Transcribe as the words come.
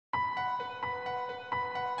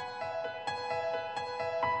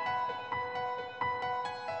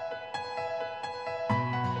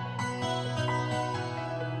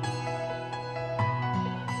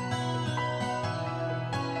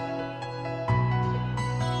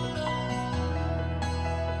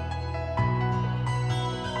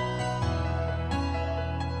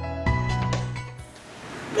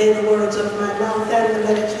May the words of my mouth and the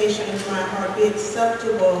meditation of my heart be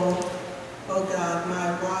acceptable, O God,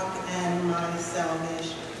 my rock and my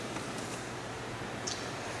salvation.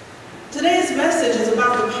 Today's message is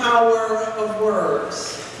about the power of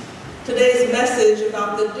words. Today's message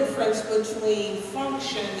about the difference between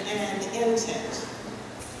function and intent.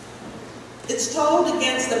 It's told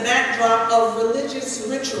against the backdrop of religious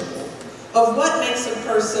ritual, of what makes a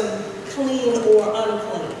person clean or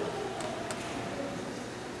unclean.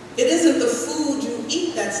 It isn't the food you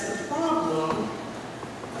eat that's the problem.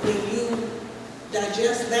 I mean, you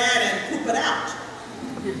digest that and poop it out.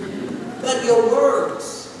 But your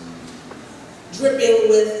words, dripping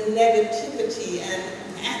with negativity and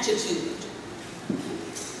attitude.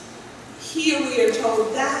 Here we are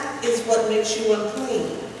told that is what makes you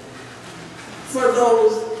unclean. For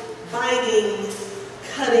those biting,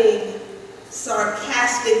 cutting,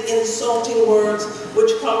 sarcastic, insulting words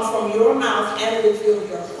which come from your mouth and reveal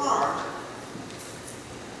your heart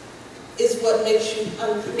is what makes you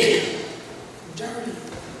unclean, dirty,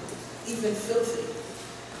 even filthy.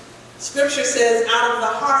 Scripture says, out of the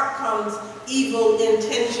heart comes evil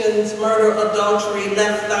intentions, murder, adultery,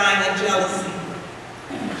 left lying, and jealousy.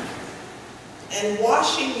 And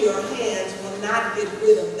washing your hands will not get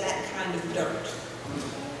rid of that kind of dirt.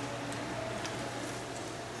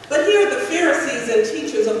 But here the Pharisees and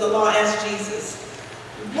teachers of the law asked Jesus,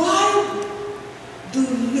 why do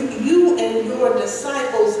you and your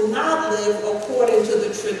disciples not live according to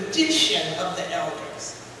the tradition of the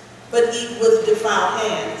elders, but eat with defiled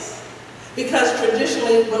hands? Because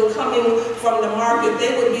traditionally, when coming from the market,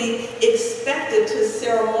 they would be expected to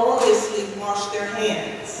ceremoniously wash their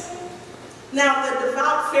hands. Now, the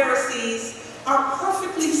devout Pharisees are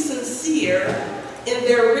perfectly sincere in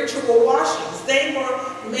their ritual washings. They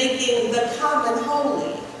were making the common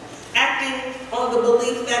holy, acting on the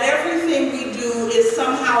belief that everything we do is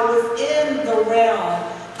somehow within the realm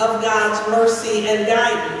of God's mercy and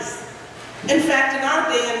guidance. In fact, in our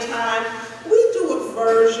day and time, we do a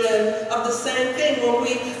version of the same thing when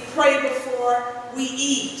we pray before we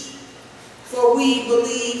eat. For we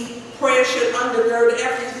believe prayer should undergird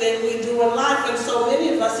everything we do in life, and so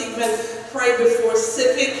many of us even pray before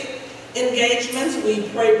civic engagements. We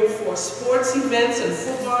pray before sports events and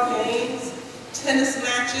football games, tennis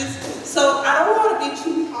matches. So I don't want to be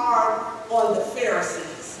too hard on the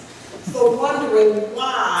Pharisees for wondering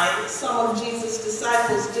why some of Jesus'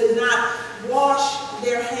 disciples did not wash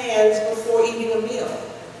their hands before eating a meal.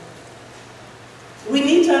 We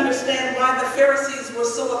need to understand why the Pharisees were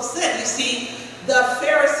so upset. You see, the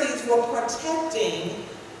Pharisees were protecting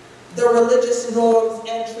the religious norms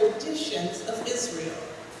and traditions of Israel.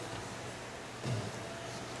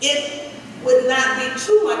 It would not be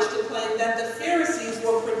too much to claim that the Pharisees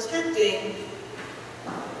were protecting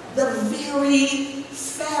the very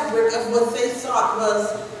fabric of what they thought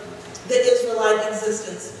was the Israelite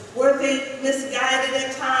existence. Were they misguided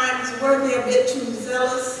at times? Were they a bit too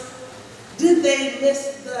zealous? Did they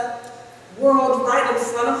miss the world right in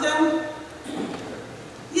front of them?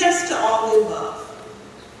 Yes to all the above.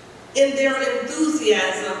 In their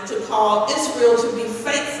enthusiasm to call Israel to be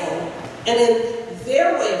faithful, and in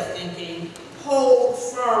their way of thinking, hold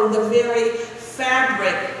firm the very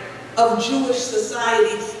fabric of Jewish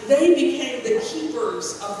society, they became the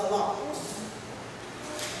keepers of the law,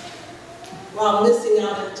 while missing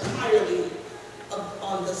out entirely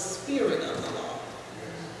on the spirit of the law.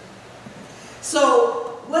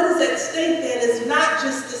 So what is at stake then is not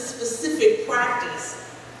just the specific practice,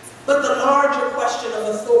 but the larger question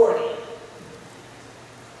of authority.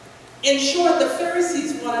 In short, the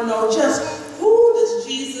Pharisees want to know just who does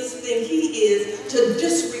Jesus think he is to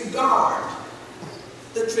disregard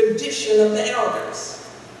the tradition of the elders?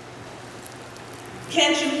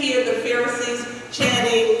 Can't you hear the Pharisees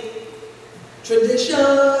chanting, tradition,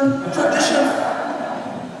 tradition?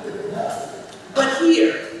 But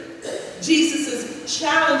here, Jesus is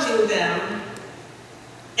challenging them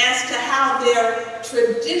as to how their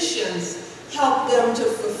traditions help them to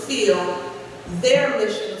fulfill their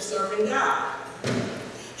mission of serving God.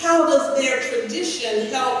 How does their tradition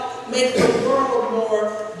help make the world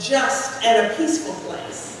more just and a peaceful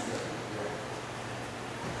place?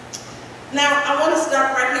 Now, I want to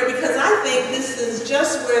stop right here because I think this is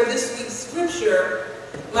just where this week's scripture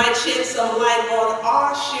might shed some light on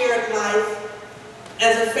our shared life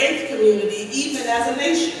as a faith community, even as a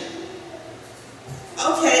nation.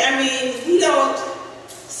 Okay, I mean, we don't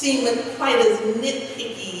seem quite as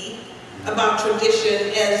nitpicky about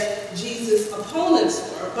tradition as Jesus' opponents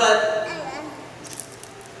were, but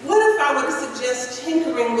what if I were to suggest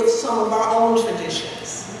tinkering with some of our own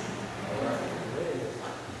traditions?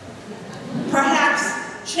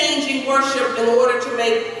 Perhaps changing worship in order to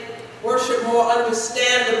make worship more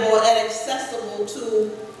understandable and accessible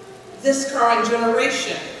to this current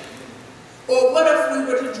generation? Or what if we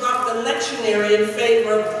were to drop the lectionary in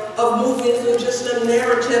favor of moving through just a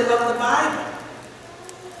narrative of the Bible?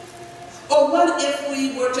 Or what if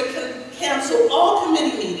we were to cancel all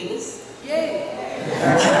committee meetings in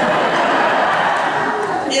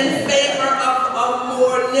favor of a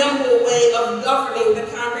more nimble way of governing the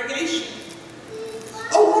congregation?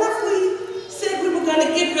 Or what if we said we were going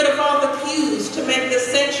to get rid of all the pews to make the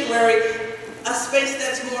sanctuary a space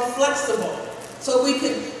that's more flexible so we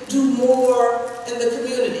could do more in the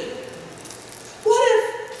community? What if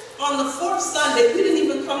on the fourth Sunday we didn't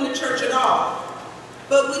even come to church at all,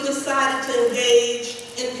 but we decided to engage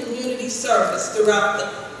in community service throughout the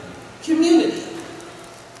community?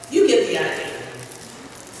 You get the idea.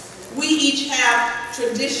 We each have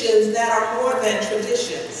traditions that are more than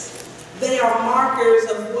traditions. They are markers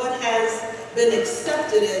of what has been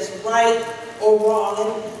accepted as right or wrong,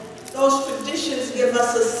 and those traditions give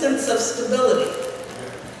us a sense of stability.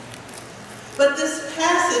 But this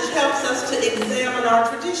passage helps us to examine our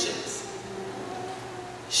traditions.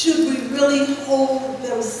 Should we really hold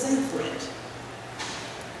them sacred?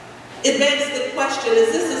 It begs the question,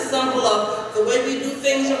 is this a symbol of the way we do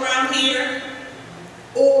things around here?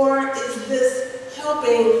 Or is this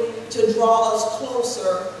helping to draw us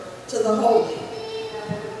closer to the holy?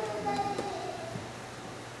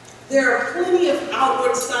 There are plenty of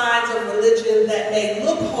outward signs of religion that may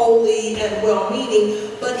look holy and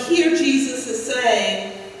well-meaning, but here Jesus is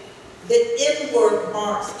saying the inward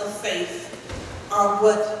marks of faith are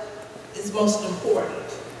what is most important.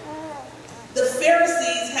 The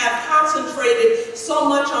Pharisees have concentrated so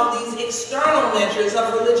much on these external measures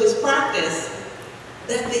of religious practice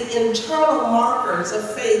that the internal markers of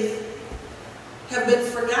faith have been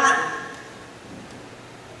forgotten,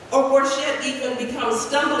 or worse yet, even become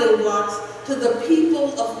stumbling blocks to the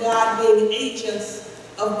people of God being agents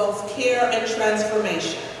of both care and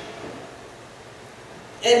transformation.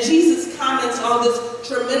 And Jesus comments on this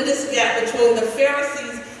tremendous gap between the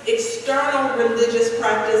Pharisees' external religious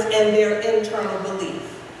practice and their internal belief.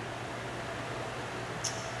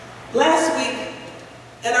 Last week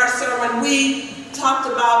in our sermon, we talked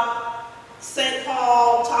about St.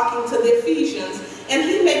 Paul talking to the Ephesians, and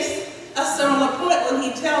he makes a similar point when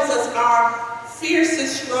he tells us our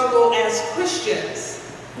fiercest struggle as Christians.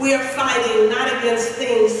 We are fighting not against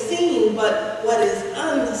things seen, but what is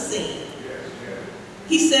unseen.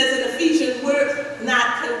 He says in Ephesians, we're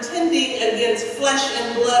not contending against flesh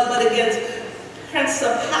and blood, but against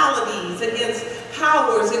principalities, against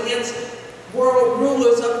powers, against world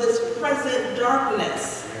rulers of this present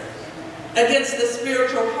darkness, against the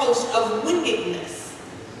spiritual host of wickedness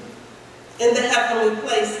in the heavenly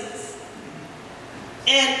places.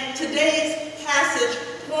 And today's passage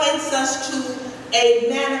points us to a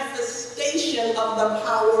manifestation of the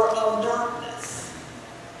power of darkness.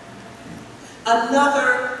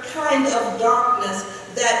 Another kind of darkness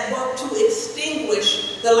that worked to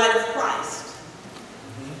extinguish the light of Christ.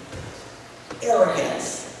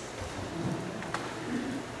 Arrogance.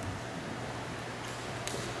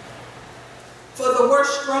 For the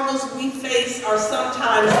worst struggles we face are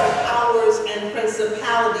sometimes the powers and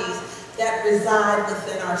principalities that reside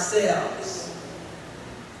within ourselves.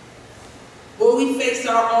 When we face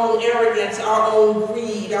our own arrogance, our own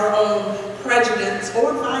greed, our own prejudice,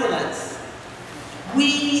 or violence,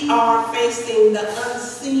 we are facing the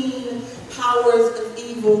unseen powers of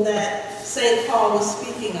evil that St. Paul was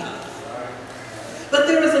speaking of. But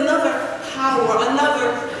there is another power,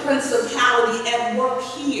 another principality at work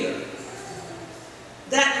here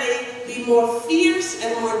that may be more fierce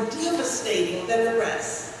and more devastating than the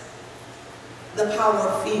rest. The power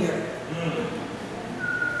of fear.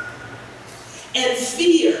 And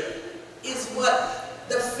fear is what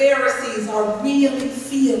the Pharisees are really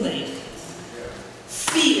feeling.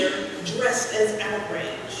 Fear dressed as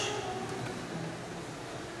outrage.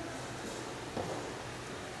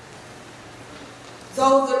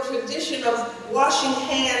 Though the tradition of washing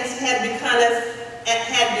hands had begun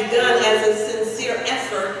as a sincere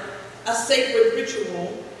effort, a sacred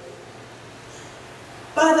ritual,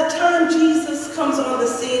 by the time Jesus comes on the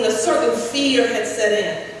scene, a certain fear had set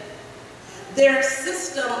in. Their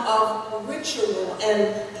system of ritual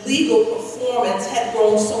and legal performance had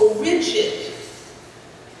grown so rigid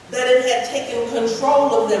that it had taken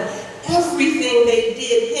control of them. Everything they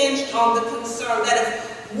did hinged on the concern that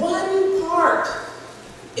if one part,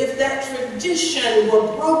 if that tradition were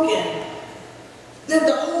broken, then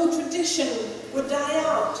the whole tradition would die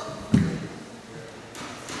out.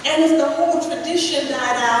 And if the whole tradition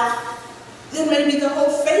died out, then maybe the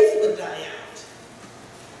whole faith would die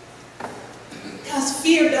out. Because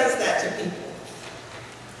fear does that to people.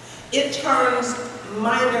 It turns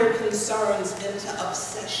minor concerns into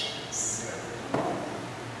obsessions.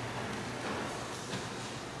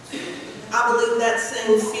 I believe that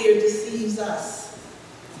same fear deceives us,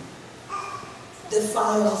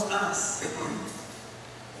 defiles us.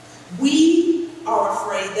 We are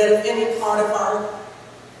afraid that if any part of our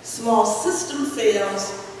small system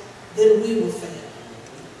fails, then we will fail.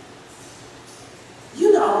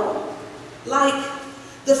 You know, like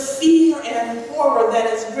the fear and horror that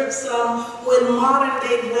has gripped some when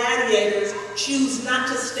modern-day gladiators choose not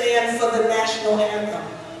to stand for the national anthem.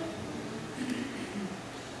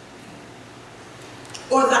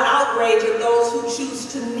 Or the outrage of those who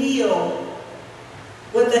choose to kneel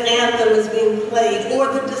when the anthem is being played.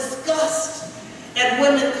 Or the disgust at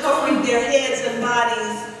women covering their heads and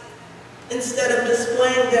bodies instead of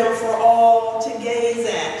displaying them for all to gaze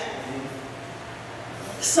at.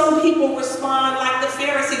 Some people respond like the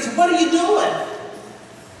Pharisees, "What are you doing?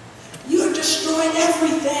 You're destroying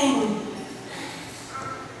everything."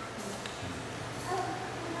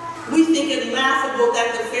 We think it laughable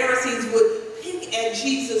that the Pharisees would pick at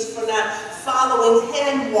Jesus for not following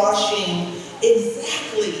hand washing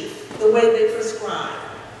exactly the way they prescribe.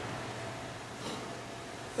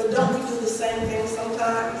 But don't we do the same thing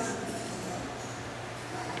sometimes?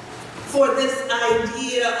 For this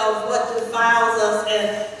idea of what defiles us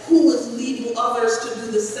and who is leading others to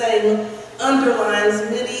do the same underlines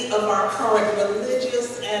many of our current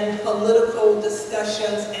religious and political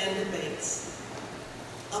discussions and debates,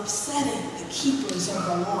 upsetting the keepers of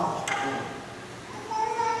the law,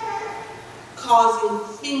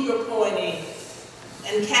 causing finger-pointing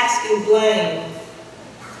and casting blame,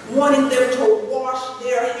 wanting them to wash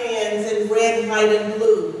their hands in red, white, and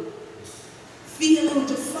blue, feeling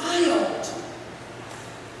defiled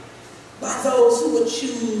by those who would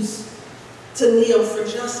choose to kneel for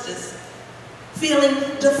justice, feeling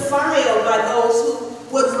defiled by those who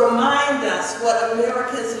would remind us what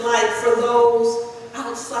America is like for those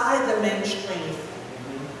outside the mainstream,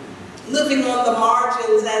 living on the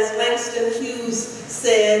margins, as Langston Hughes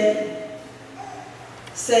said,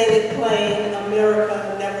 saying it plain,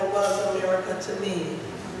 America never was America to me.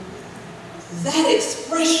 That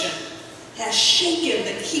expression has shaken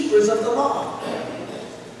the keepers of the law.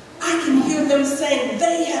 I can hear them saying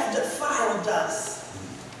they have defiled us.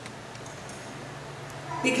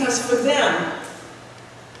 Because for them,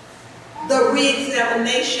 the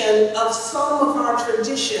re-examination of some of our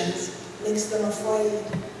traditions makes them afraid.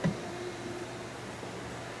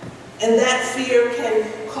 And that fear can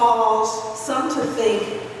cause some to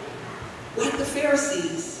think, like the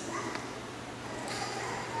Pharisees,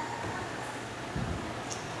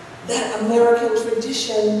 that American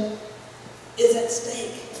tradition is at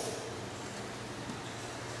stake.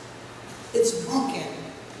 It's broken.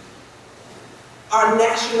 Our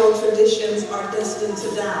national traditions are destined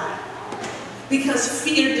to die because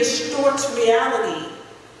fear distorts reality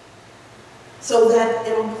so that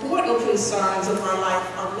important concerns of our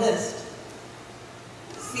life are missed.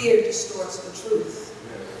 Fear distorts the truth.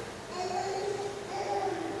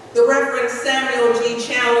 The Reverend Samuel G.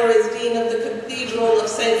 Chandler is Dean of the Cathedral of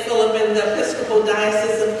St. Philip in the Episcopal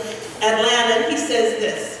Diocese of Atlanta, and he says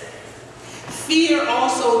this: fear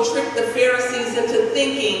also tricked the Pharisees into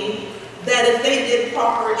thinking that if they did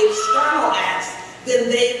proper external acts, then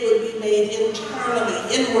they would be made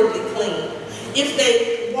inwardly clean. If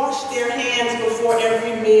they washed their hands before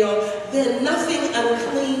every meal, then nothing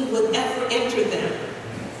unclean would ever enter them.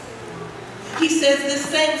 He says this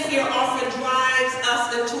same fear often drives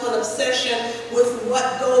us into an obsession with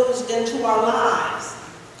what goes into our lives.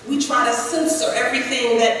 We try to censor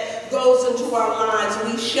everything that goes into our lives.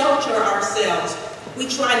 We shelter ourselves. We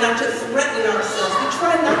try not to threaten ourselves. We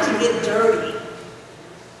try not to get dirty.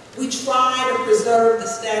 We try to preserve the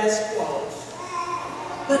status quo.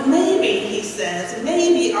 But maybe, he says,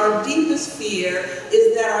 maybe our deepest fear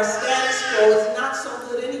is that our status quo is not so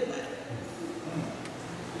good anyway.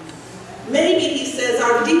 Maybe, he says,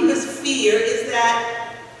 our deepest fear is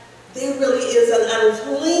that there really is an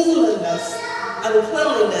uncleanliness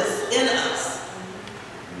in us,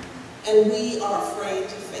 and we are afraid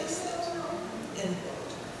to face it, end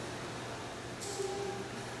quote.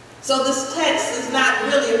 So this text is not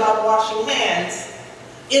really about washing hands.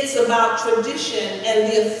 It's about tradition and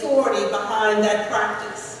the authority behind that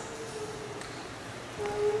practice.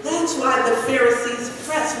 That's why the Pharisees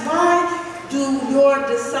press, why do your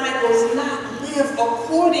disciples not live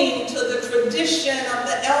according to the tradition of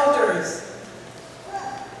the elders?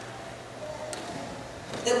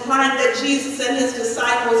 implying that Jesus and his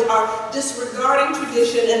disciples are disregarding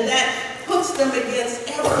tradition, and that puts them against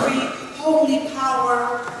every holy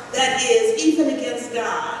power that is, even against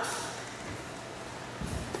God.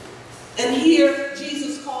 And here,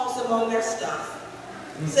 Jesus calls them on their stuff.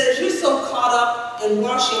 He says, you're so caught up in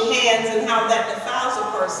washing hands and how that defiles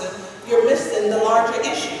a person, you're missing the larger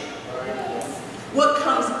issue. What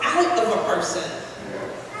comes out of a person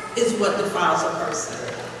is what defiles a person.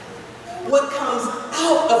 What comes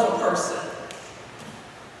out of a person,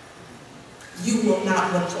 you will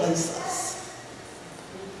not replace us.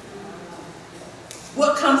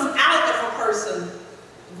 What comes out of a person,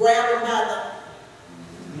 grab another.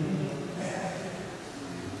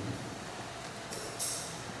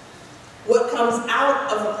 What comes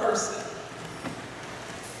out of a person,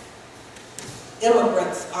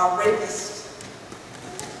 immigrants are rapists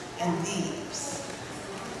and thieves.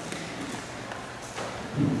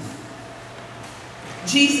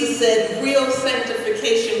 Jesus said real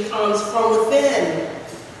sanctification comes from within.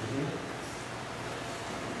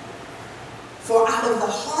 For out of the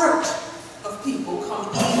heart of people come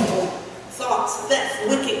evil thoughts, theft,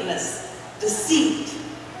 wickedness, deceit,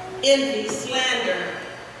 envy, slander,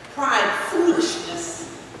 pride,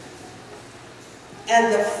 foolishness.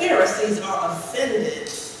 And the Pharisees are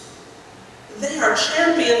offended. They are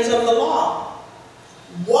champions of the law.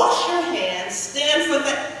 Wash your hands, stand for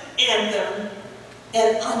the anthem,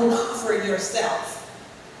 and uncover yourself.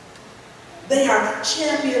 They are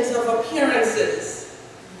champions of appearances.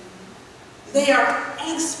 They are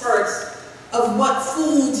experts of what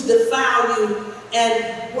foods defile you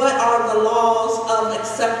and what are the laws of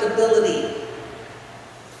acceptability.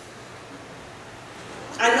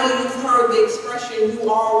 I know you've heard the expression, you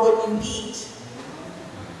are what you eat.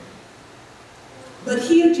 But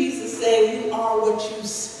here Jesus is saying, you are what you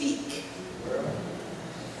speak.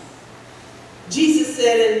 Jesus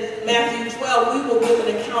said in Matthew 12, we will give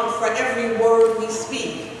an account for every word we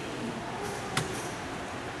speak.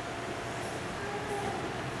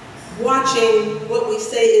 Watching what we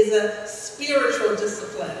say is a spiritual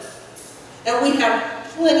discipline. And we have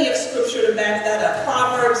plenty of scripture to back that up.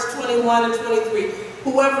 Proverbs 21 and 23.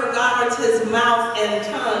 Whoever guards his mouth and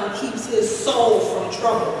tongue keeps his soul from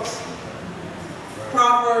troubles.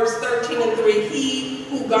 Proverbs 13 and 3. He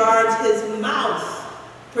who guards his mouth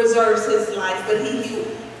preserves his life, but he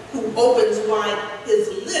who opens wide his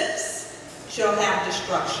lips shall have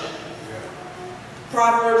destruction.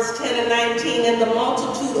 Proverbs 10 and 19, in the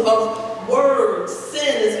multitude of words,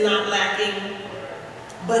 sin is not lacking,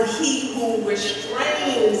 but he who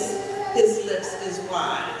restrains his lips is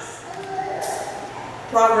wise.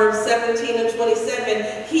 Proverbs 17 and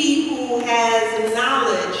 27, he who has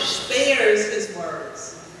knowledge spares his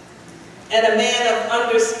words, and a man of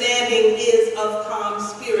understanding is of calm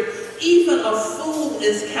spirit. Even a fool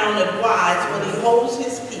is counted wise when he holds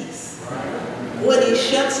his peace. When he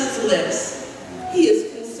shuts his lips, he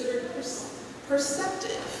is considered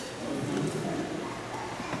perceptive.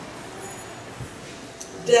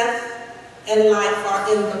 Death and life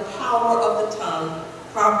are in the power of the tongue.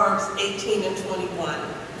 Proverbs 18 and 21.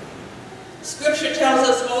 Scripture tells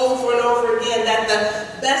us over and over again that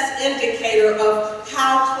the best indicator of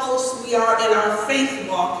how close we are in our faith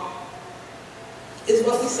walk is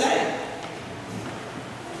what we say.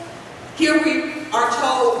 Here we are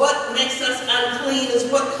told what makes us unclean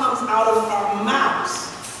is what comes out of our mouths.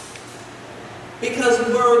 Because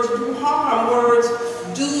words do harm, words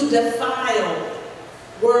do defile,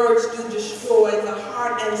 words do destroy the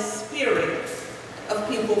heart and spirit of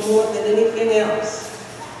people more than anything else.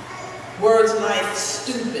 Words like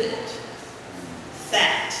stupid,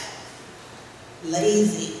 fat,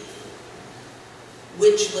 lazy,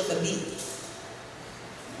 witch with a B.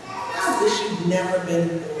 I wish you'd never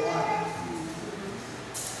been born.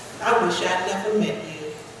 I wish I'd never met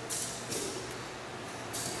you.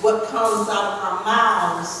 What comes out of our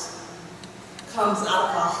mouths comes out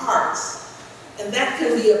of our hearts. And that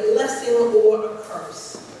can be a blessing or a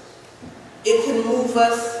curse. It can move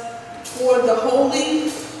us toward the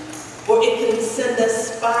holy, or it can send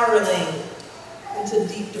us spiraling into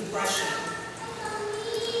deep depression.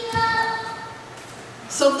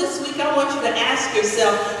 So this week I want you to ask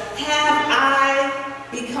yourself, have I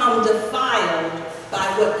become defiled by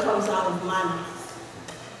what comes out of my mouth?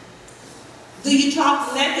 Do you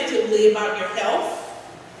talk negatively about your health,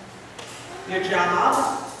 your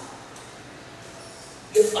job,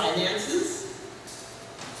 your finances,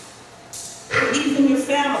 or even your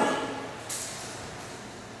family?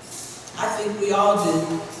 I think we all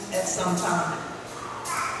do at some time.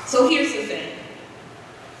 So here's the thing.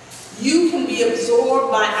 You can be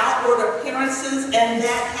absorbed by outward appearances, and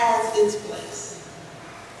that has its place.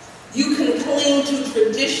 cling to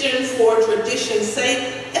tradition for tradition's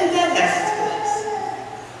sake, and that has its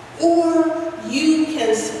place. Or you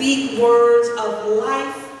can speak words of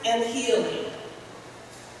life and healing.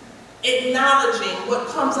 Acknowledging what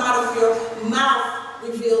comes out of your mouth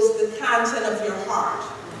reveals the content of your heart.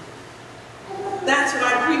 That's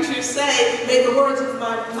why preachers say, may the words of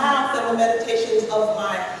my mouth and the meditations of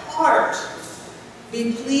my heart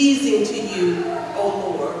be pleasing to you,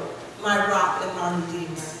 O Lord, my rock and my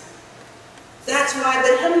redeemer. That's why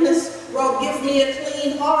the hymnist wrote, give me a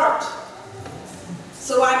clean heart,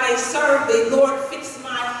 so I may serve thee. Lord, fix my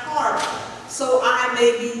heart, so I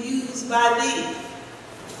may be used by thee.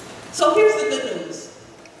 So here's the good news.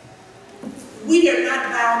 We are not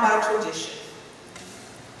bound by tradition.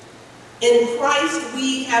 In Christ,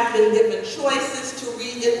 we have been given choices to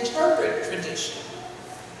reinterpret tradition.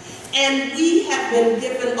 And we have been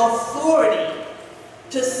given authority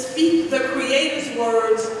to speak the Creator's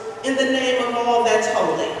words in the name of all that's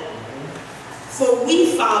holy. For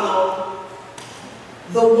we follow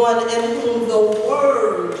the one in whom the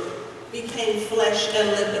Word became flesh and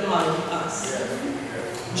lived among us.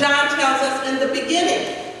 John tells us in the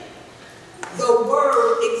beginning, the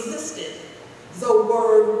Word existed. The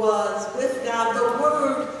Word was with God. The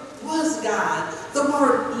Word was God. The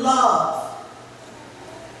word love.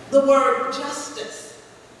 The word justice.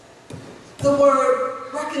 The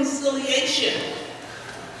word reconciliation.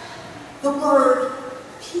 The word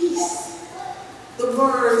peace. The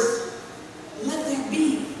words, let there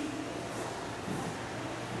be.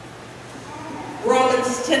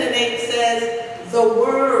 Romans 10:8 says, the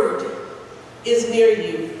word is near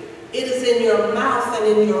you. It is in your mouth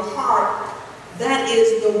and in your heart. That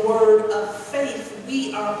is the word of faith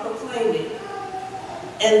we are proclaiming.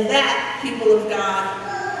 And that, people of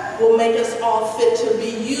God, will make us all fit to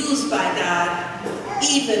be used by God,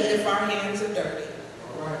 even if our hands are dirty.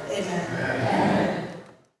 Amen.